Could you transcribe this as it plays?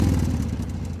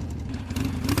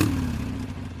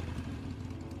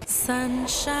sun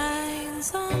shines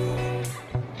on.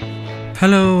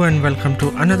 Hello and welcome to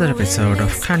another episode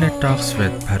of Candid Talks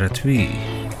with Part1.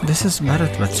 This is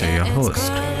Bharat Vatsa, your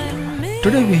host.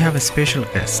 Today we have a special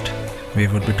guest. We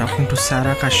would be talking to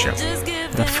Sarah Kashyap,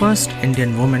 the first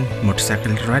Indian woman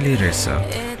motorcycle rally racer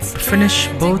to finish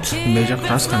both major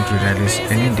cross-country rallies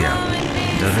in India,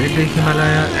 the Red Day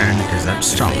Himalaya and Desert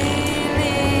Storm.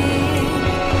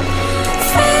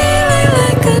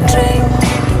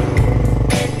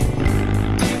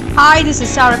 Hi, this is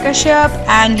Sarah Kashyap,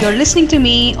 and you're listening to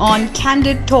me on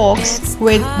Candid Talks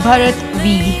with Bharat V.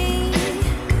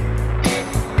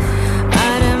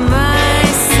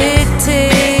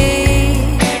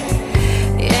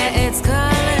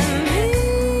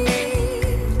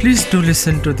 Please do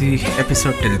listen to the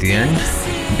episode till the end.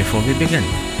 Before we begin,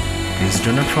 please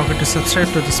do not forget to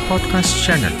subscribe to this podcast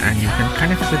channel, and you can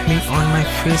connect with me on my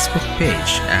Facebook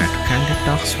page at Candid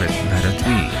Talks with Bharat V.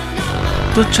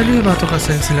 तो चलिए बातों का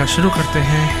सिलसिला शुरू करते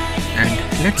हैं and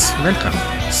let's welcome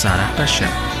सारा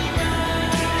Kashyap.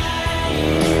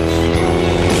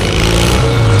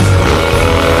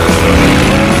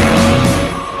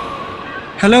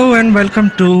 Hello and welcome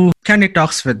to candid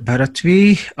talks with Bharat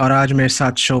V. और आज मेरे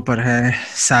साथ शो पर है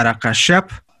सारा कश्यप.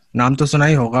 नाम तो सुना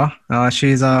ही होगा.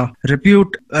 She is a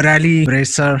repute rally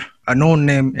racer, a known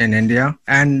name in India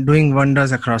and doing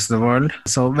wonders across the world.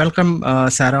 So welcome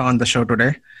Sarah on the show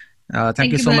today.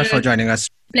 Thank you so much for joining us.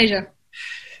 Pleasure.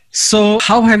 So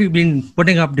how have you been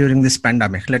putting up during this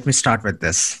pandemic? Let me start with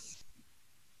this.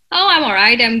 Oh, I'm all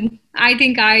right. I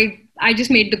think I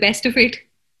just made the best of it.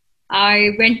 I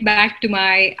went back to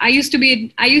I used to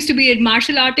be a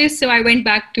martial artist, so I went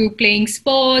back to playing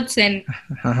sports and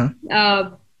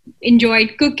enjoyed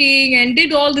cooking and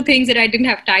did all the things that I didn't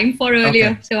have time for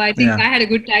earlier. Okay. So I think I had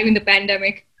a good time in the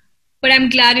pandemic. But I'm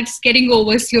glad it's getting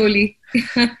over slowly.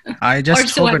 I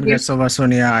just hope it gets over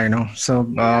soon. Yeah, I know. So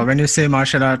when you say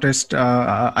martial artist,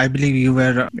 I believe you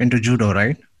were into judo,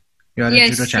 right? You are a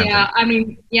judo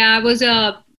champion. I was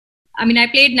I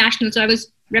played national, so I was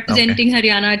representing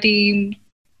Haryana team.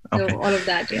 So all of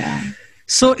that, yeah.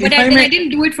 So I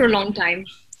didn't do it for a long time.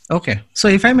 Okay. So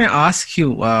if I may ask you,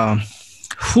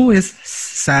 who is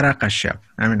Sarah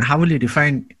Kashyap? I mean, how will you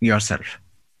define yourself?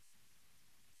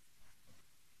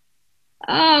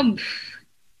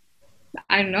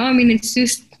 I don't know. I mean, it's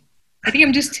just, I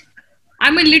think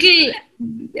I'm a little,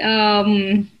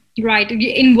 right.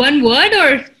 In one word or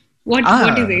what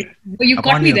is it? Oh, you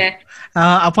caught me there.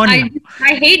 I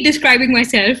hate describing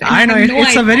myself. I know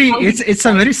it's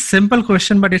a very simple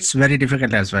question, but it's very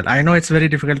difficult as well. I know it's very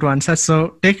difficult to answer. So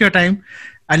take your time.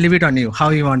 I'll leave it on you. How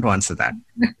you want to answer that?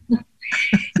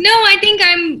 No, I think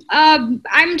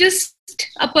I'm just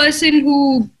a person who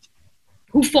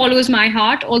follows my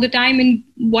heart all the time in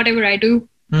whatever I do.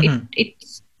 Mm-hmm.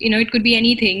 It could be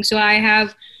anything. So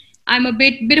I'm a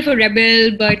bit of a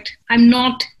rebel, but I'm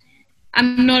not a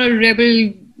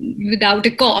rebel without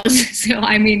a cause. So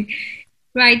I mean,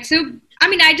 right. So I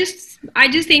mean, I just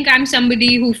think I'm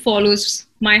somebody who follows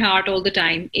my heart all the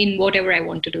time in whatever I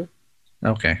want to do.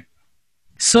 Okay.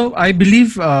 So I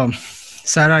believe,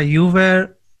 Sarah, you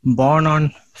were born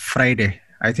on Friday.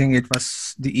 I think it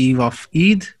was the eve of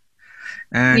Eid.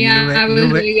 And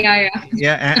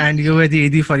and you were the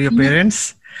Eidi for your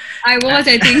parents. I was,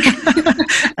 I think.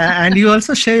 And you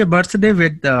also share your birthday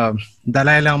with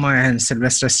Dalai Lama and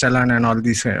Sylvester Stallone and all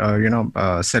these,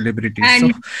 celebrities.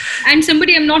 And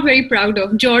somebody I'm not very proud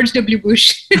of, George W.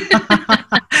 Bush.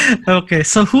 Okay,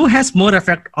 so who has more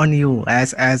effect on you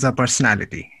as a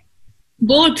personality?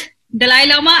 Both Dalai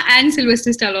Lama and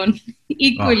Sylvester Stallone,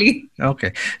 equally. Oh,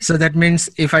 okay. So that means,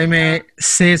 if I may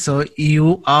say so,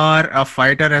 you are a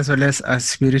fighter as well as a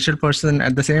spiritual person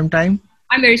at the same time?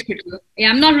 I'm very spiritual. Yeah,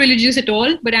 I'm not religious at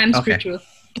all, but I'm spiritual.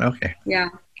 Okay. Yeah.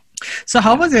 So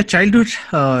how was your childhood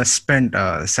spent,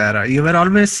 Sarah? You were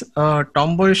always a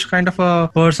tomboyish kind of a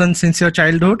person since your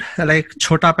childhood? Like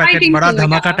chota packet, bada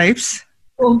dhamaka types?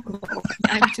 Oh, God.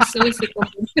 I'm just so sick of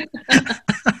it.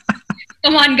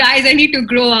 Come on, guys, I need to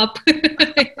grow up.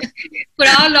 For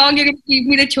how long you're going to keep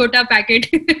me the chota packet?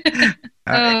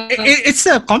 It's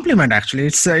a compliment, actually.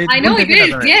 I know it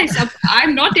is. Yes,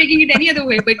 I'm not taking it any other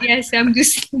way. But yes, I'm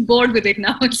just bored with it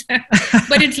now.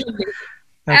 But it's lovely.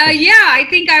 Okay. I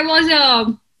think I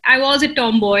was a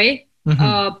tomboy.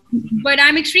 Mm-hmm. But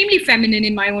I'm extremely feminine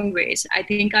in my own ways. I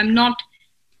think I'm not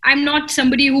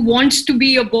somebody who wants to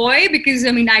be a boy, because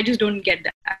I just don't get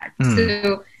that.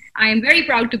 So I am very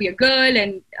proud to be a girl,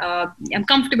 and I'm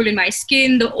comfortable in my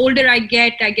skin. The older I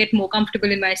get more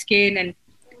comfortable in my skin. And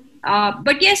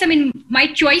but yes, my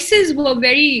choices were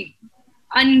very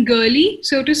ungirly,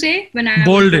 so to say, when I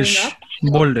was growing up.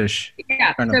 Boldish.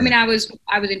 Yeah. So, I mean, I was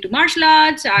into martial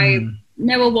arts. I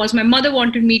never was. My mother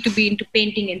wanted me to be into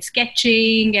painting and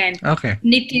sketching and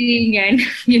knitting and,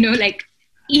 like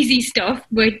easy stuff.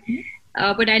 But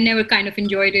I never kind of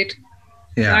enjoyed it.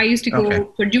 Yeah. So I used to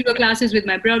go for judo classes with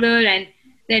my brother. And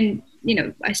then,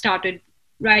 I started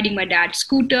riding my dad's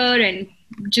scooter and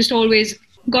just always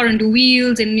got onto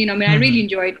wheels. And, I really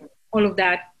enjoyed all of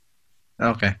that.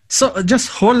 Okay. So just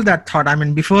hold that thought. I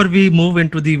mean, before we move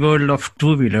into the world of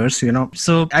two-wheelers,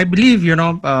 so I believe,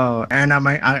 and I'm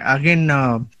again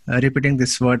repeating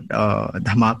this word,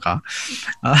 dhamaka.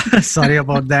 Sorry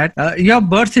about that. Your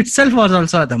birth itself was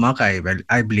also a dhamaka,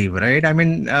 I believe, right? I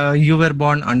mean, you were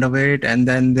born underweight and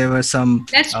then there was some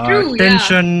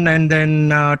tension. Yeah. And then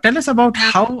tell us about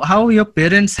how your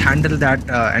parents handled that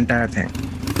entire thing.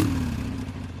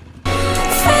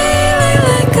 Feeling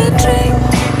like a dream.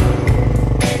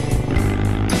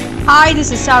 Hi,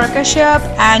 this is Sarah Kashyap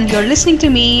and you're listening to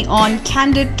me on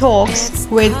Candid Talks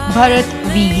with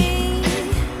Part1.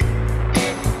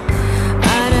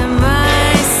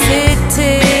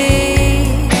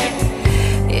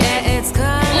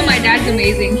 Oh, my dad's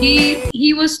amazing.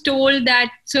 He was told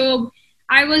that, so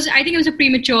I think I was a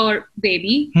premature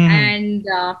baby and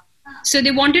so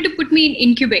they wanted to put me in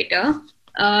incubator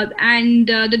and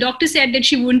the doctor said that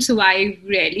she wouldn't survive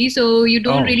really, so you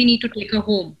don't really need to take her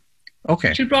home.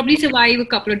 Okay. She'll probably survive a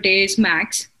couple of days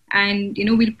max, and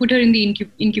we'll put her in the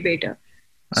incubator.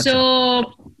 Achha.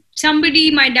 So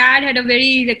my dad had a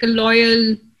very a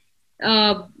loyal,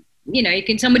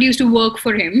 somebody used to work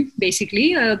for him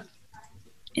basically. One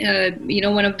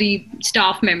of the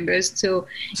staff members. So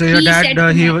your dad,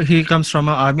 he comes from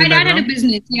an army background? My dad had a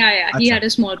business. Yeah. Achha. He had a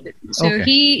small business. So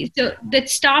the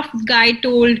staff guy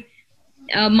told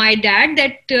my dad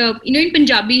that in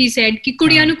Punjabi he said ki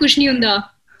kudiyan nu kuch nahi hunda.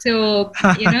 So,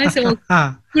 so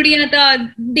kudiyan ta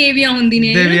deviyan hundi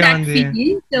ne, that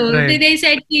feeling. So they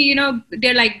said,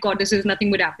 they're like goddesses, nothing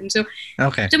would happen. So,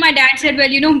 so my dad said, well,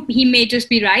 he may just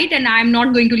be right and I'm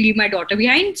not going to leave my daughter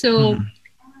behind. So,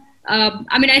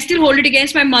 I still hold it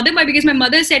against my mother, but because my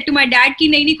mother said to my dad ki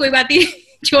nahi koi baat nahi,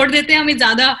 chhod dete hame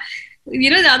zyada,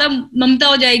 zyada mamta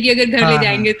ho jayegi agar ghar le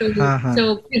jayenge to.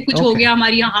 So, fir kuch ho gaya,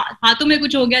 hamari haathon mein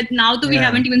kuch ho gaya. Now to we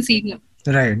haven't even seen him.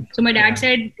 Right. So my dad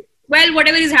said, well,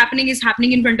 whatever is happening in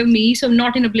front of me, so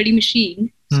not in a bloody machine.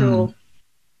 So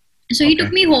he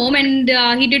took me home and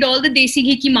he did all the desi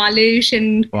ghee ki malish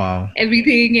and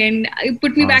everything and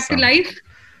put me back to life.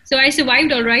 So I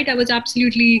survived all right. I was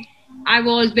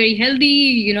very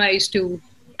healthy. I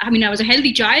was a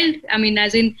healthy child.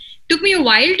 Took me a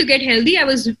while to get healthy. I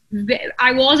was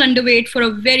underweight for a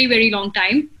very, very long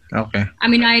time. Okay.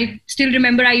 I still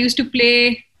remember I used to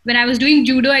play. When I was doing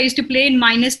judo, I used to play in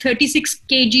minus 36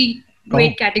 kg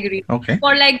weight category for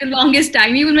the longest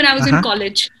time, even when I was in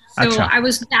college. So I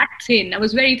was that thin. I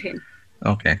was very thin.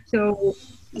 Okay. So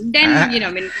then,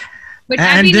 But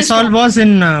and this all was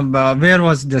in, where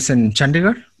was this, in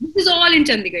Chandigarh? This is all in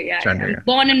Chandigarh, yeah. Chandigarh.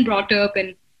 Born and brought up.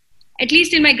 And at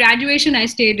least in my graduation, I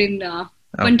stayed in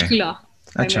Panchkula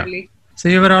primarily. So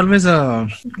you were always a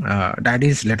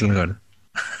daddy's little girl.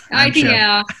 I think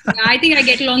I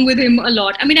get along with him a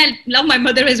lot. I love my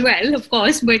mother as well, of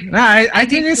course, but I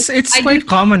think it's quite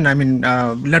common.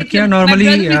 Ladkiyan normally.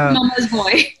 My brother is mama's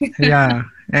boy. Yeah,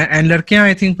 and ladkiyan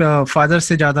I think father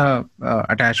se zyada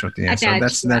attached hoti hain. So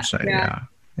that's right. Yeah.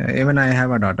 Even I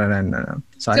have a daughter, and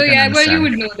so I can understand. Well, you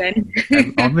would know then.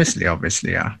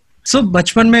 obviously, yeah. So,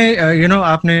 bachpan mein,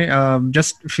 aapne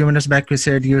just a few minutes back you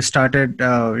said you started,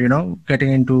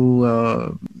 getting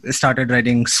into, started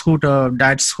riding scooter,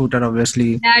 dad's scooter,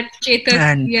 obviously. Dad's Chetak,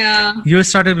 and you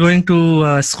started going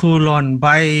to school on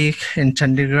bike in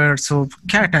Chandigarh. So,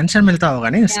 kya tension milta hoga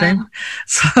nahi us time?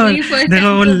 So,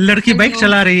 dekho ladki bike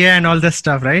chala rahi hai and all this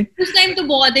stuff, right? This time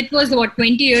it was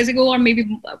 20 years ago, or maybe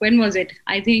when was it?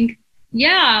 I think,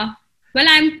 Well,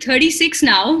 I'm 36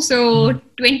 now, so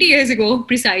 20 years ago,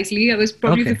 precisely. I was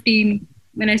probably 15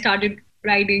 when I started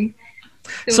riding.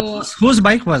 So whose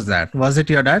bike was that? Was it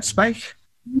your dad's bike?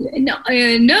 No.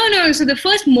 So the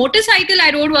first motorcycle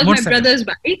I rode was my brother's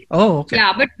bike. Oh, okay.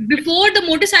 Yeah, but before the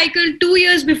motorcycle, 2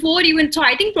 years before even, so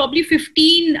I think probably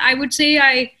 15, I would say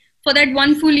for that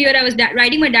one full year, I was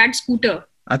riding my dad's scooter.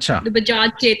 Acha. The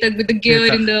Bajaj Chetak with the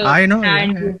gear in the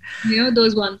hand,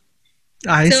 those ones.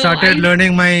 I started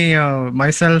learning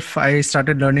myself. I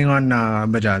started learning on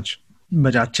Bajaj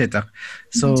Chetak.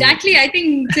 So exactly, I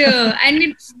think, and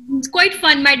it's quite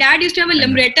fun. My dad used to have a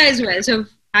Lambretta as well, so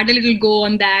I had a little go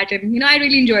on that, and I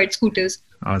really enjoyed scooters.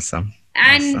 Awesome.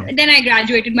 And then I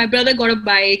graduated. My brother got a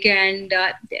bike, and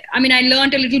I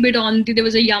learned a little bit on. There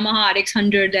was a Yamaha RX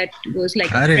 100 that was like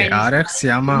RX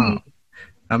Yamaha.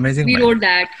 Amazing We bike. rode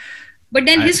that. But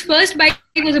then his first bike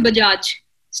was a Bajaj.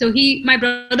 So my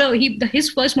brother, his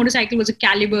first motorcycle was a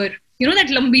Caliber. You know that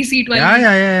lambi seat one?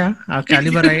 Yeah.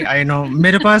 Caliber, I know.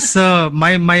 मेरे पास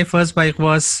my first bike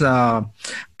was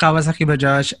Kawasaki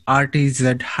Bajaj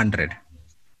RTZ 100.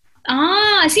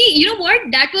 See, you know what?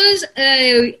 That was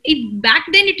back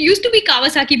then. It used to be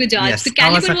Kawasaki Bajaj. Yes, The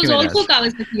Caliber Kawasaki was Bajaj. also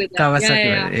Kawasaki Bajaj.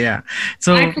 Kawasaki, yeah.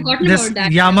 So I had forgotten this about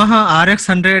that. Yamaha RX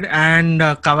 100 and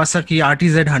Kawasaki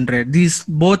RTZ 100, these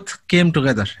both came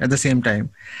together at the same time.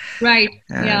 Right.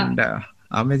 And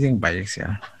amazing bikes,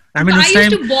 yeah. I I mean, this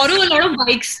used time, to borrow a lot of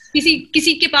bikes.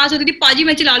 किसी के पास होती थी पाजी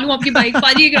मैं चला लूँ आपकी bike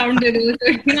पाजी एक राउंड दे दो.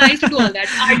 So, I used to do all that.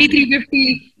 RD 350,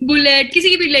 Bullet, किसी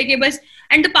की भी लेके बस.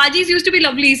 And the pajis used to be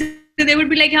lovely. So they would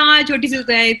be like हाँ छोटी सी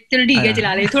तो है चलो ठीक है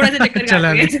चला ले थोड़ा सा चक्कर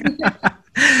चला ले.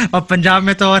 और पंजाब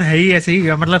में तो और है ही ऐसे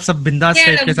ही मतलब सब बिंदास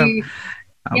टाइप के सब.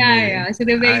 Yeah. So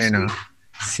they're very I know.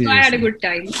 sweet. So I had a good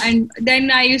time. And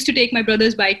then I used to take my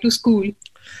brother's bike to school.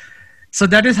 So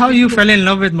that is how you fell in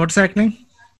love with motorcycling?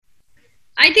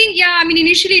 I think, yeah, I mean,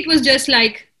 initially it was just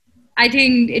like, I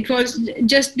think it was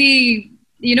just the,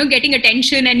 getting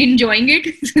attention and enjoying it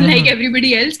like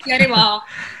everybody else. Arey wow,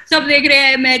 sab dekh rahe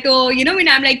hain, main to, when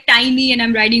I'm like tiny and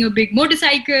I'm riding a big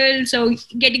motorcycle. So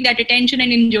getting that attention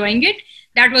and enjoying it,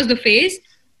 that was the phase.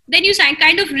 Then you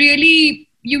kind of really,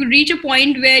 you reach a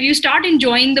point where you start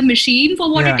enjoing the machine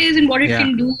for what it is and what it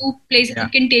can do, places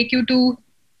it can take you to.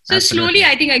 So slowly,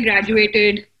 I think I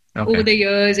graduated over the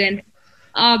years and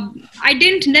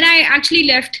then I actually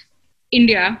left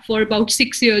India for about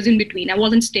 6 years in between. I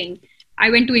wasn't staying. I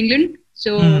went to England.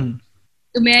 So,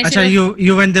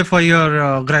 you went there for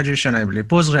your graduation, I believe,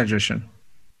 post-graduation.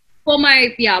 For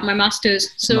my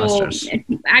master's. So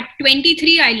at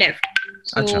 23, I left.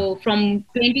 So from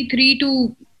 23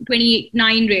 to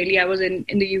 29, really, I was in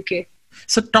the UK.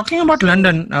 So talking about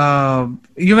London,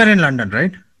 you were in London,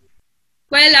 right?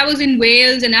 Well, I was in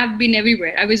Wales and I've been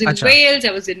everywhere. I was in Wales,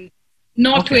 I was in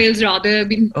North Wales rather,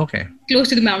 been close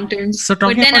to the mountains. So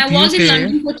but then I was UK, in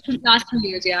London for the last 2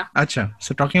 years, yeah.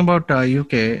 So talking about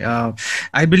UK,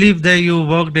 I believe that you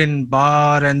worked in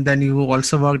bar and then you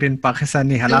also worked in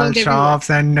Pakistani halal shops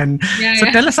and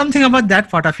tell us something about that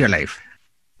part of your life.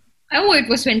 Oh, it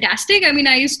was fantastic. I mean,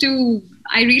 I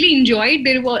really enjoyed.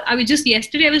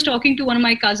 Yesterday I was talking to one of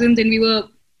my cousins and we were,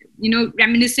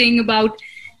 reminiscing about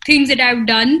things that I've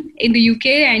done in the UK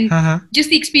and just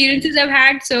the experiences I've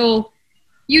had. So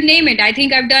you name it. I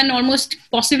think I've done almost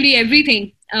possibly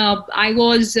everything. I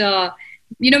was,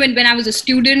 when I was a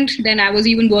student, then I was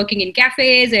even working in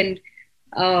cafes and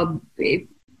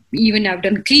even I've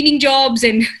done cleaning jobs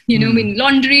and, in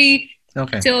laundry.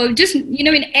 So just, in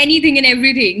anything and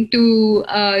everything to,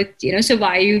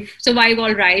 survive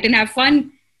all right and have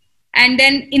fun. And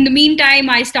then in the meantime,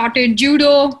 I started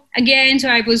judo again. So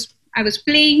I was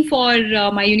playing for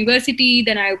my university.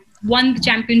 Then I won the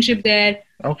championship there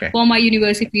for my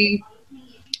university.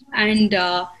 And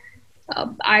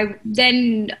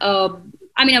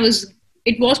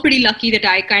it was pretty lucky that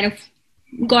I kind of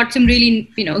got some really,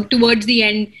 towards the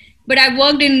end. But I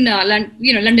worked in,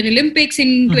 London Olympics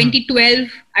in 2012.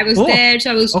 I was there.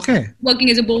 So I was working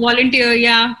as a volunteer.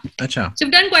 Yeah. So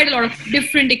I've done quite a lot of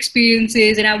different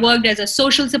experiences. And I worked as a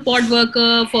social support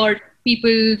worker for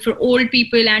people, for old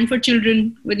people and for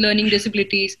children with learning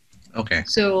disabilities.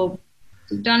 So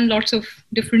I've done lots of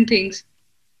different things.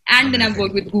 And then I've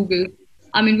worked with Google.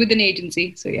 With an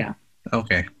agency. So yeah.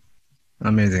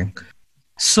 Amazing.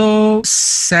 So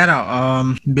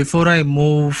Sarah, before I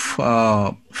move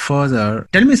further,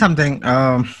 tell me something.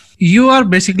 You are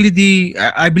basically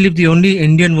I believe the only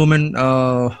Indian woman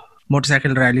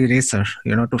motorcycle rally racer,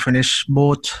 to finish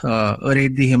both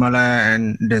Raid the Himalaya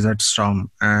and Desert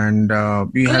Storm. And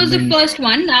you was the first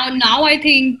one. Now I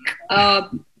think.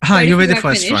 You were the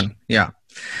first one. Yeah.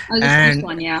 I was the first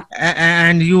one, yeah.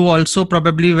 And you also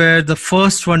probably were the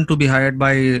first one to be hired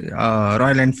by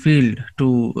Royal Enfield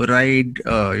to ride,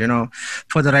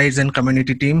 for the rides and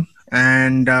community team.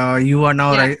 And you are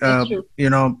now,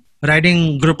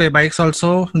 riding Group A bikes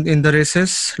also in the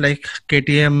races like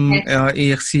KTM,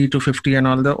 EXC 250 and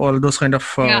all those kind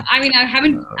of. I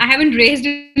haven't raced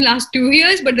in the last 2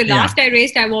 years, but the last I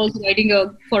raced, I was riding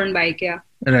a foreign bike. Yeah.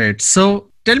 Right. So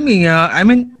tell me,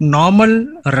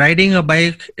 normal riding a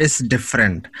bike is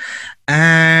different,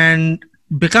 and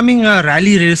becoming a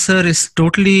rally racer is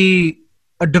totally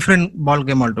a different ball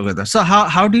game altogether. So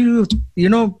how do you,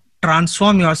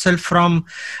 transform yourself from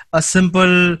a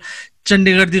simple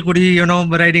Chandigarh di kudi,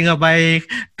 riding a bike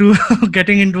to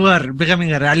getting into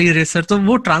becoming a rally racer? So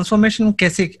wo transformation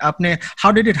kaise aapne,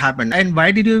 how did it happen, and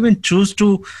why did you even choose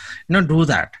to, do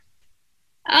that?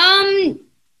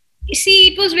 See,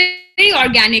 it was very very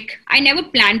organic. I never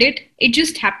planned it. It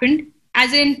just happened.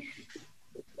 As in,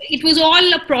 it was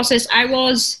all a process. I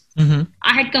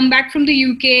had come back from the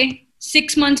UK.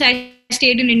 6 months I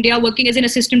stayed in India working as an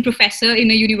assistant professor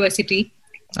in a university.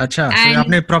 अच्छा, so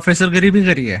आपने professor गिरी भी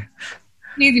करी है?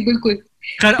 नहीं जी, बिल्कुल.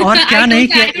 और क्या नहीं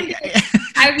किया?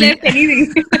 I've left anything.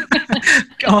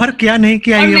 और क्या नहीं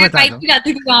किया ये बता दो. बाइक पे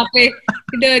जाती थी वहाँ पे.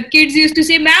 The kids used to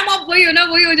say, "ma'am आप वही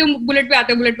हो जो बुलेट पे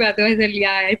आते हो ऐसे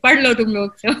लिया है, पढ़ लो तुम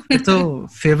लोग सब." तो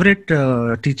फेवरेट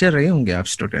टीचर रहे होंगे आप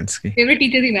स्टूडेंट्स की? Favorite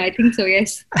teacher थी मैं, I think so, yes.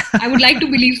 I would like to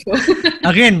believe so.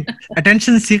 Again,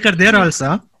 attention seeker there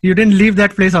also. You didn't leave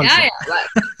that place also. Yeah.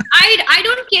 I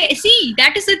don't care. See,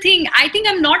 that is the thing. I think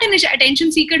I'm not an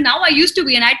attention seeker now. I used to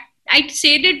be, and I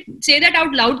say that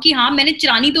out loud कि हाँ मैंने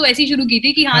चलानी तो ऐसी शुरू की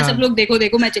थी कि हाँ सब लोग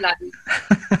देखो मैं चला रही हूँ.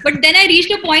 But then I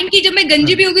reached a point कि जब मैं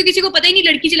गंजी भी होगी किसी को पता ही नहीं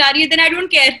लड़की चला रही है, then I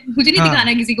don't care. मुझे नहीं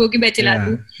दिखाना किसी को कि मैं चला रही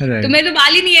हूँ. तो मैं तो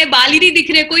बाल ही नहीं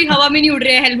दिख रहे, कोई हवा में नहीं उड़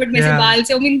रहे हैं हेलमेट में से बाल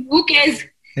से. I mean, who cares?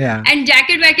 And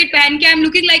jacket पहन के I'm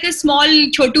looking like a small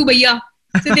छोटू भैया.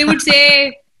 So they would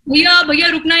say भैया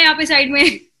रुकना यहाँ पे साइड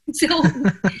में. So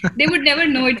they would never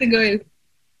know it's a girl.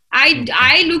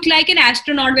 I look like an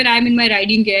astronaut when I'm in my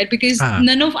riding gear because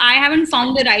I haven't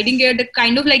found the riding gear that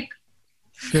kind of like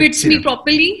fits me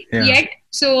properly yet.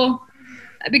 So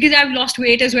because I've lost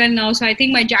weight as well now, so I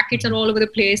think my jackets are all over the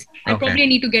place. I probably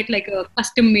need to get like a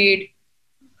custom made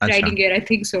riding gear. I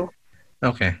think so.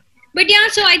 Okay. But yeah,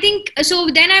 so I think so.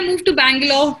 Then I moved to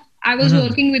Bangalore. I was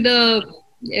working with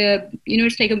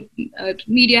it's like a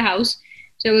media house.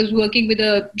 So I was working with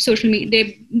a social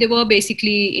media. They were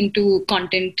basically into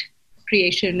content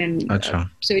creation, and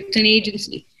so it's an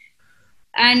agency.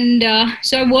 And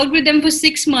so I worked with them for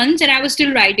 6 months, and I was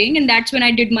still riding. And that's when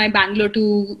I did my Bangalore to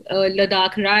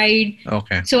Ladakh ride.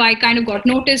 Okay. So I kind of got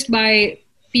noticed by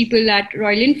people at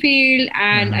Royal Enfield,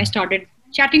 and I started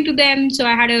chatting to them. So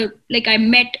I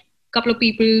met a couple of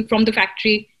people from the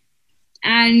factory.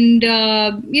 And,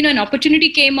 an opportunity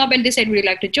came up and they said, would you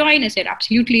like to join? I said,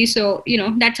 absolutely. So,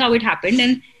 that's how it happened.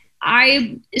 And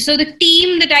so the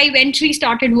team that I eventually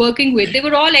started working with, they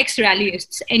were all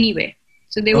ex-rallyists anyway.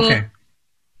 So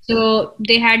so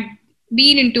they had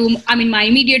been my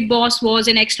immediate boss was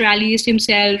an ex-rallyist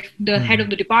himself. The head of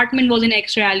the department was an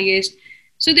ex-rallyist.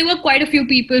 So there were quite a few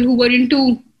people who were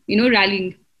into,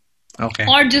 rallying. Okay.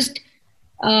 Or just...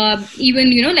 even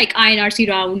like INRC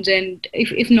rounds, and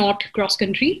if not cross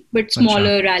country but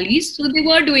smaller rallies, so they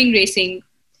were doing racing.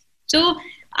 So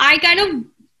I kind of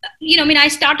I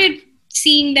started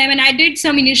seeing them, and I did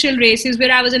some initial races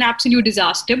where I was an absolute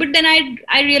disaster, but then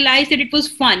I realized that it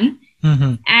was fun,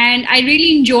 and I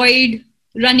really enjoyed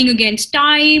running against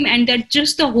time, and that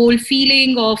just the whole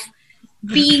feeling of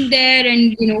being there and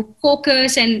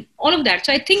focus and all of that.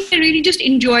 So I think I really just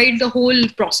enjoyed the whole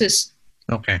process.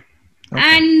 Okay.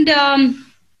 And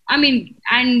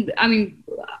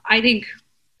I think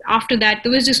after that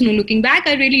there was just no looking back.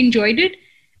 I really enjoyed it,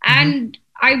 and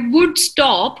I would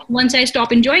stop once I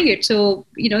stop enjoying it. So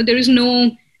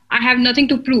I have nothing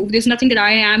to prove. There's nothing that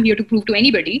I am here to prove to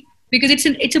anybody, because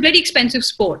it's a very expensive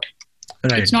sport.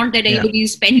 Right. It's not that anybody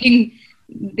is spending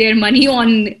their money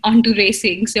onto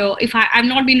racing. So if I've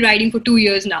not been riding for 2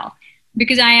 years now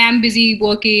because I am busy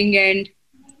working, and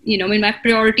my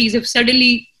priorities have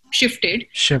suddenly shifted.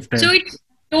 So it's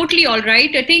totally all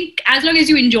right. I think as long as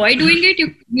you enjoy doing it,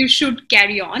 you should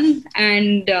carry on.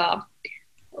 And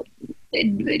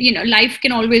life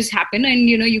can always happen, and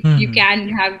you can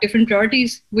have different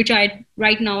priorities, which I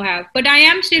right now have. But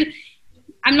I'm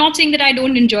not saying that I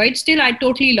don't enjoy it. Still, I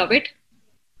totally love it.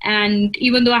 And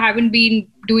even though I haven't been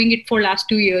doing it for last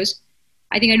 2 years,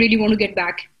 I think I really want to get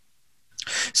back.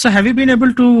 So have you been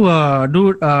able to do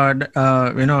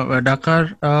Dakar?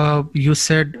 You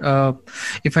said,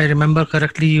 if I remember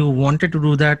correctly, you wanted to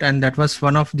do that, and that was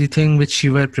one of the things which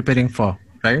you were preparing for,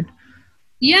 right?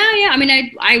 Yeah.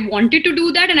 I wanted to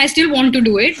do that, and I still want to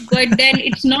do it, but then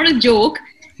it's not a joke,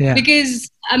 because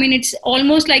it's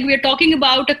almost like we're talking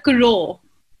about a crore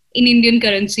in Indian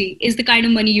currency is the kind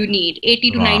of money you need,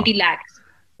 80 to 90 lakhs.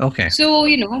 Okay. So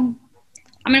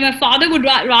my father would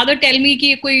rather tell me कि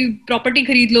कोई property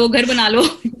खरीद लो, घर बना लो,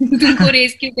 तुमको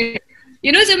race क्यों करे?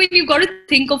 So you've got to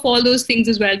think of all those things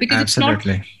as well, because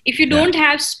Absolutely. It's not, if you don't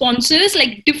have sponsors,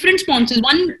 like different sponsors,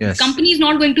 one company is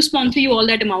not going to sponsor you all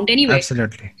that amount anyway.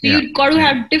 Absolutely. So you've got to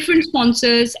have different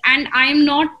sponsors, and I'm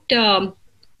not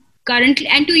currently,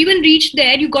 and to even reach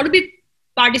there, you've got to be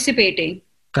participating.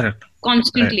 Correct.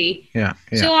 Constantly. Right.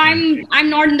 Yeah. So I'm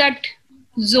not in that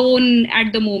zone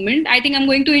at the moment. I think I'm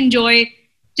going to enjoy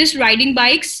just riding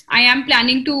bikes. I am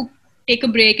planning to take a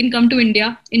break and come to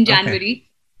India in January.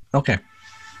 Okay.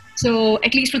 So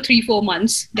at least for 3-4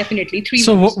 months, definitely 3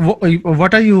 So months.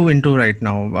 what are you into right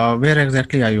now? Where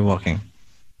exactly are you working?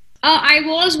 I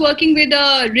was working with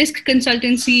a risk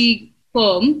consultancy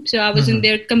firm. So I was in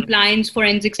their compliance,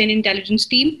 forensics, and intelligence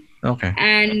team. Okay.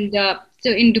 And so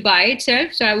in Dubai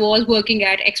itself, so I was working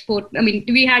at export. I mean,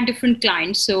 we had different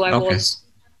clients. So I was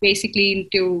basically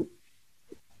into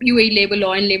UAE labor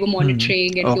law and labor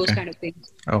monitoring and those Okay. kind of things.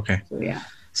 Okay. So yeah.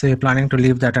 So you're planning to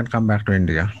leave that and come back to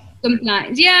India?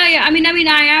 Compliance. Yeah. I mean, I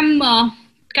am.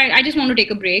 I just want to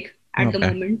take a break at the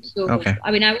moment. So Okay. I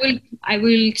mean, I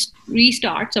will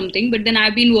restart something, but then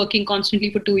I've been working constantly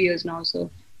for 2 years now. So,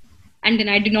 and then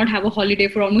I did not have a holiday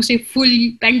for almost a full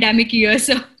pandemic year.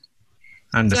 So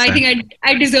Understand. I think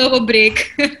I deserve a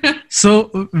break. So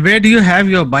where do you have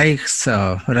your bikes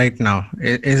right now?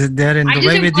 Is it there in I just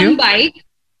Dubai have with one you? bike.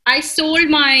 I sold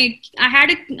my. I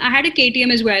had a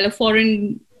KTM as well, a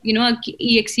foreign, a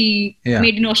EXE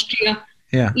made in Austria.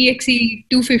 Yeah. EXE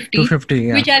 250, 250,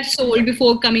 yeah. which I've sold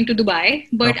before coming to Dubai.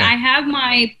 But Okay. I have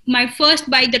my first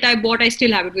bike that I bought. I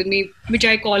still have it with me, which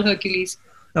I call Hercules.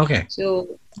 Okay. So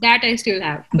that I still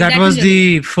have. But That was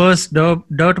the first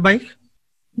dirt bike?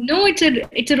 No, it's a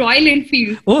Royal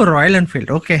Enfield. Oh, Royal Enfield.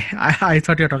 Okay. I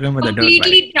thought you were talking about the dirt bike.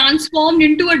 Completely transformed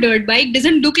into a dirt bike.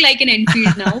 Doesn't look like an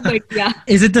Enfield now, but yeah.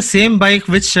 Is it the same bike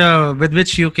with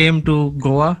which you came to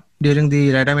Goa during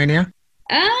the Ridermania?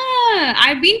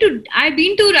 I've been to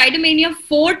Ridermania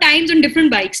 4 times on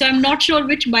different bikes, so I'm not sure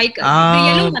which bike. The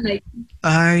yellow one.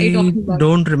 I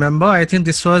don't remember. I think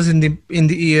this was in the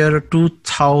year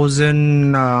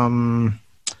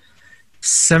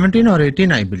 2017 or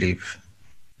 18, I believe.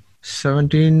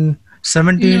 17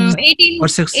 No, 18, or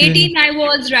 16. 18 I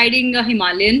was riding a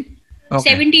Himalayan.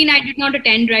 Okay. 17 I did not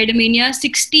attend Ridermania.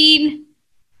 16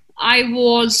 I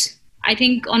was, I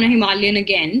think, on a Himalayan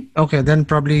again. Okay, then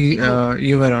probably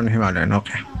you were on Himalayan.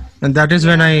 Okay. And that is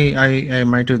when I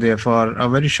met you there for a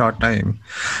very short time.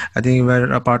 I think you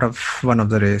were a part of one of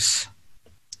the race.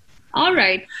 All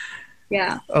right.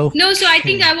 Yeah. Okay. No, so I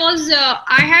think I was,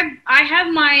 I have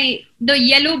the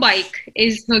yellow bike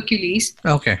is Hercules.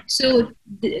 Okay. So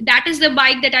that is the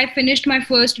bike that I finished my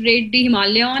first raid the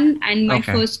Himalaya on and my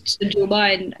first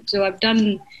Joba. And so I've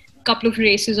done a couple of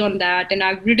races on that and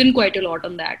I've ridden quite a lot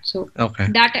on that. So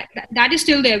that is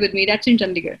still there with me. That's in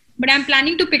Chandigarh. But I'm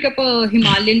planning to pick up a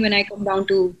Himalayan when I come down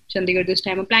to Chandigarh this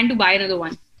time. I plan to buy another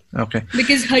one. Okay.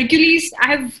 Because Hercules,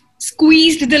 I have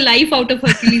squeezed the life out of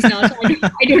Hercules now. So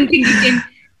I don't think he can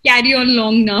carry on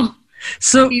long now.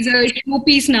 So he's a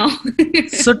two-piece now.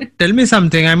 So tell me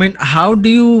something. I mean, how do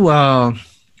you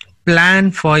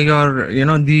plan for your,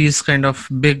 these kind of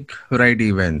big ride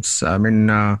events? I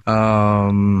mean, are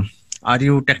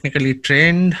you technically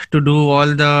trained to do all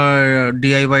the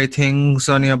DIY things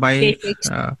on your bike? Basics.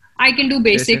 I can do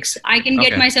basics. I can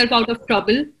get myself out of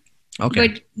trouble. Okay.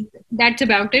 But that's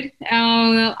about it.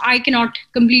 I cannot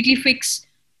completely fix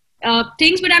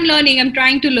things, but I'm learning. I'm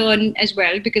trying to learn as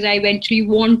well because I eventually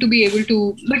want to be able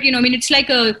to. But it's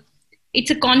like it's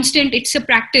a constant. It's a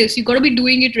practice. You got to be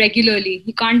doing it regularly.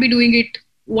 You can't be doing it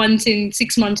once in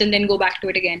 6 months and then go back to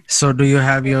it again. So, do you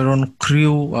have your own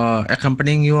crew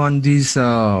accompanying you on these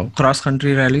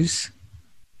cross-country rallies?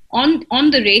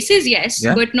 On the races, yes,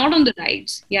 but not on the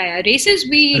rides. Yeah. Races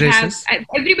have.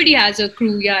 Everybody has a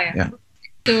crew. Yeah.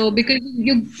 So because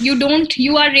you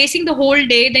are racing the whole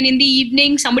day, then in the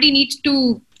evening somebody needs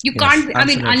to. You can't. Absolutely. I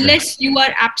mean, unless you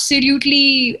are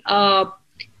absolutely,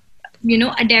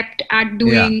 adept at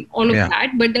doing all of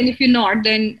that. But then if you're not,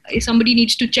 then somebody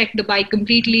needs to check the bike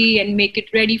completely and make it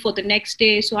ready for the next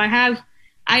day. So I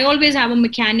always have a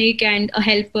mechanic and a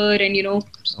helper, and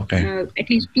at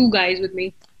least 2 guys with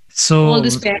me. So, all the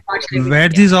spare parts. Were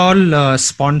these all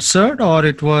sponsored or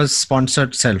it was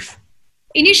sponsored self?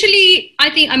 Initially,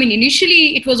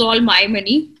 initially it was all my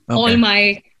money. Okay. All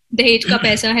my Dahej ka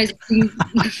paisa has been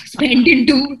spent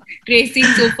into racing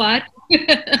so far.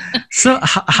 So,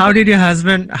 how did your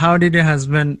husband?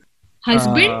 Husband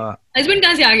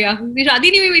कहाँ से आ गया?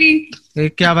 शादी नहीं हुई मेरी.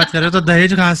 क्या बात कर रहे हो? तो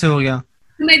दहेज कहाँ से हो गया?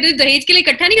 मैं दहेज के लिए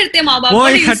इकट्ठा नहीं करते माँ बाप.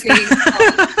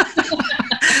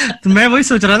 तो मैं वही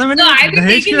सोच रहा था. मैंने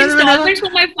दहेज के लिए for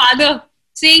my father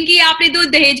saying कि आपने तो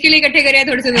दहेज के लिए इकट्ठे करे हैं,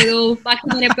 थोड़े से दे दो,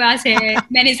 बाकी मेरे पास है,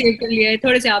 मैंने सेव कर लिया है,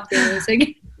 थोड़े से आप दे दो.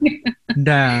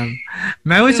 Damn.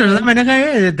 मैं वही सोच रहा था. मैंने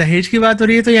कहा दहेज की बात हो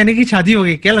रही है तो यानी कि शादी हो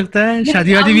गई. क्या लगता है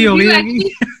शादी वादी भी हो गई होगी?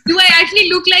 Do I actually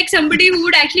look like somebody who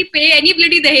would actually pay any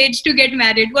bloody dahej to get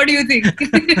married? What do you think?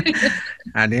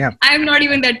 I'm not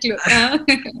even that close.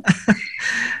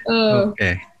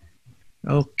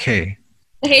 Okay.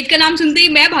 दहेज का नाम सुनते ही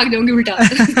मैं भाग जाऊंगी उल्टा.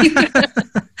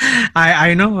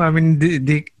 I know. I mean,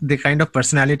 the kind of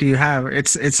personality you have,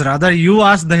 it's rather you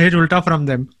ask the hit ulta from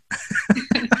them.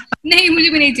 नहीं, मुझे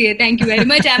भी नहीं चाहिए. Thank you very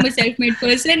much. I'm a self-made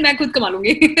person. मैं खुद कमा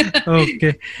लूंगी.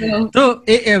 Okay.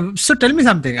 So tell me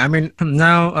something. I mean,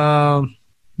 now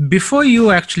before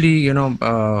you actually,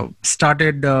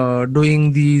 started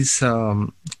doing these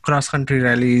cross-country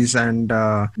rallies, and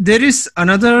there is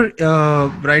another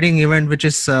riding event which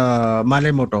is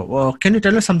Male Moto. Can you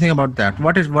tell us something about that?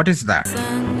 What is that?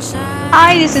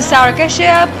 Hi, this is Sarah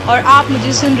Kashyap और आप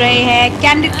मुझे सुन रहे हैं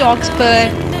Candid Talks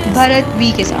पर Bharat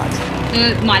we के साथ.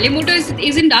 Male Moto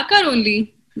is in Dakar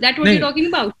only. That what you're talking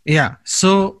about? Yeah.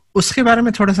 So उसके बारे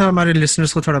में थोड़ा सा हमारे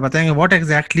listeners को थोड़ा बताएंगे. What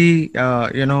exactly,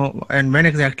 and when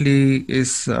exactly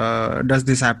does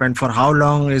this happen? For how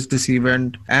long is this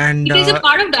event? And it is a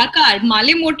part of Dakar.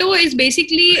 Male Moto is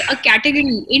basically a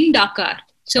category in Dakar.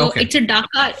 So Okay. it's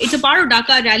a part of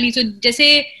Dakar rally. So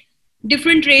जैसे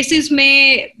different races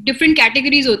में different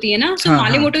categories होती है ना. So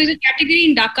Male Moto is a category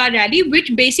in Dakar rally, which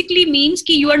basically means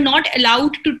कि you are not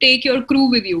allowed to take your crew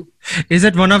with you. Is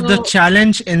it one of the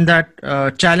challenge in that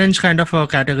challenge kind of a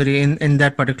category in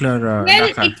that particular Well,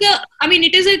 Dakar?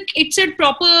 it's a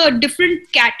proper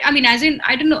different I mean, as in,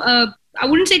 I don't know, I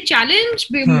wouldn't say challenge.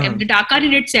 The Dakar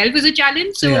in itself is a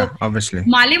challenge. So Yeah, obviously.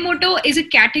 Male Moto is a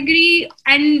category,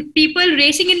 and people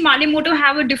racing in Male Moto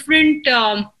have a different,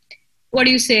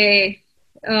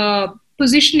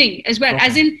 positioning as well. Okay.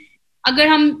 As in, अगर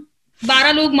हम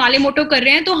 12 लोग Male Moto कर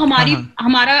रहे हैं तो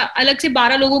हमारा अलग से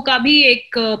 12 लोगों का भी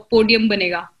एक पोडियम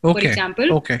बनेगा. For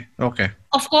example. Okay.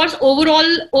 Of course,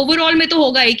 overall में तो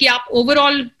होगा ही कि आप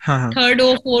overall third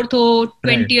हो, fourth हो,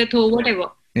 20th हो, whatever.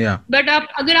 Yeah. But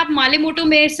अगर आप Male Moto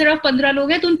में सिर्फ 15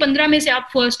 लोग हैं तो उन 15 में से आप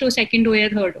first हो, second हो या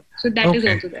third हो. So that is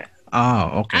also there.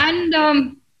 Okay.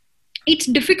 And it's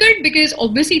difficult because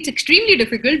obviously it's extremely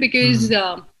difficult because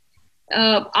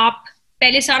आप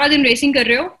पहले सारा दिन racing कर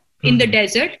रहे हो in the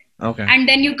desert. Okay. And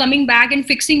then you're coming back and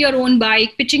fixing your own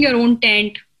bike, pitching your own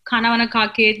tent, खाना वाना खा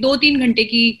के 2-3 घंटे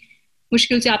की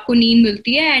मुश्किल से आपको नींद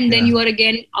मिलती है, and then you are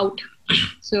again out.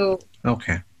 So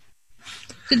Okay.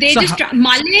 So they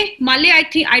Male, I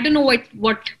think, I don't know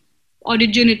what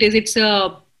origin it is. It's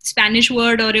a Spanish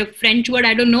word or a French word,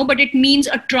 I don't know, but it means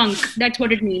a trunk. That's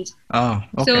what it means. Oh,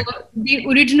 okay. So the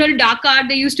original Dakar,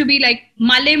 they used to be like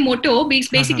Male Moto,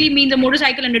 basically means a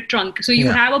motorcycle and a trunk. So you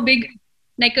have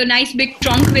a nice big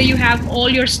trunk where you have all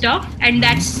your stuff, and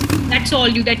that's all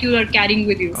that you are carrying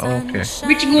with you. Okay.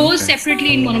 Which goes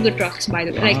separately in one of the trucks, by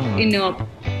the way, like in a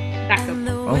backup.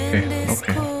 Okay.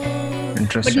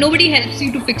 Interesting. But nobody helps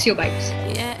you to fix your bikes.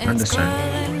 Understand.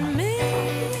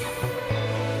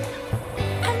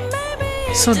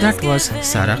 So that was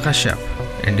Sarah Kashyap,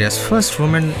 India's first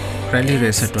woman rally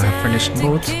racer to have finished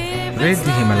both Raid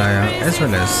the Himalaya as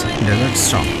well as Desert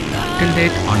Storm till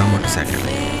date on a motorcycle.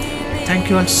 Thank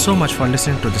you all so much for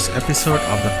listening to this episode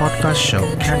of the podcast show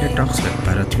Candid Talks with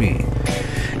Bharat V.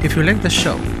 If you like the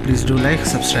show, please do like,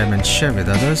 subscribe and share with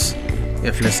others.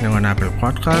 If listening on Apple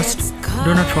Podcasts,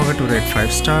 do not forget to rate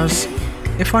 5 stars.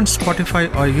 If on Spotify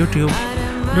or YouTube,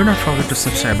 do not forget to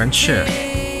subscribe and share.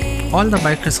 All the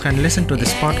bikers can listen to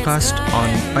this podcast on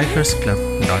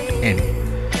bikersclub.in.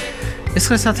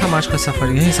 इसके साथ हम आज का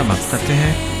सफ़र यहीं समाप्त करते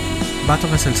हैं. बातों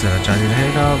का सिलसिला जारी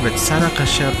रहेगा with Sarah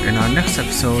Kashyap in our next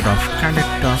episode of Candid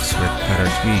Talks with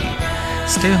Bharat V.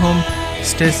 Stay home,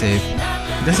 stay safe.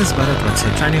 This is Bharat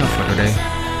Vatsya signing off for today.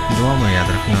 दुआ में याद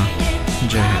रखना.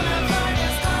 जय हिंद.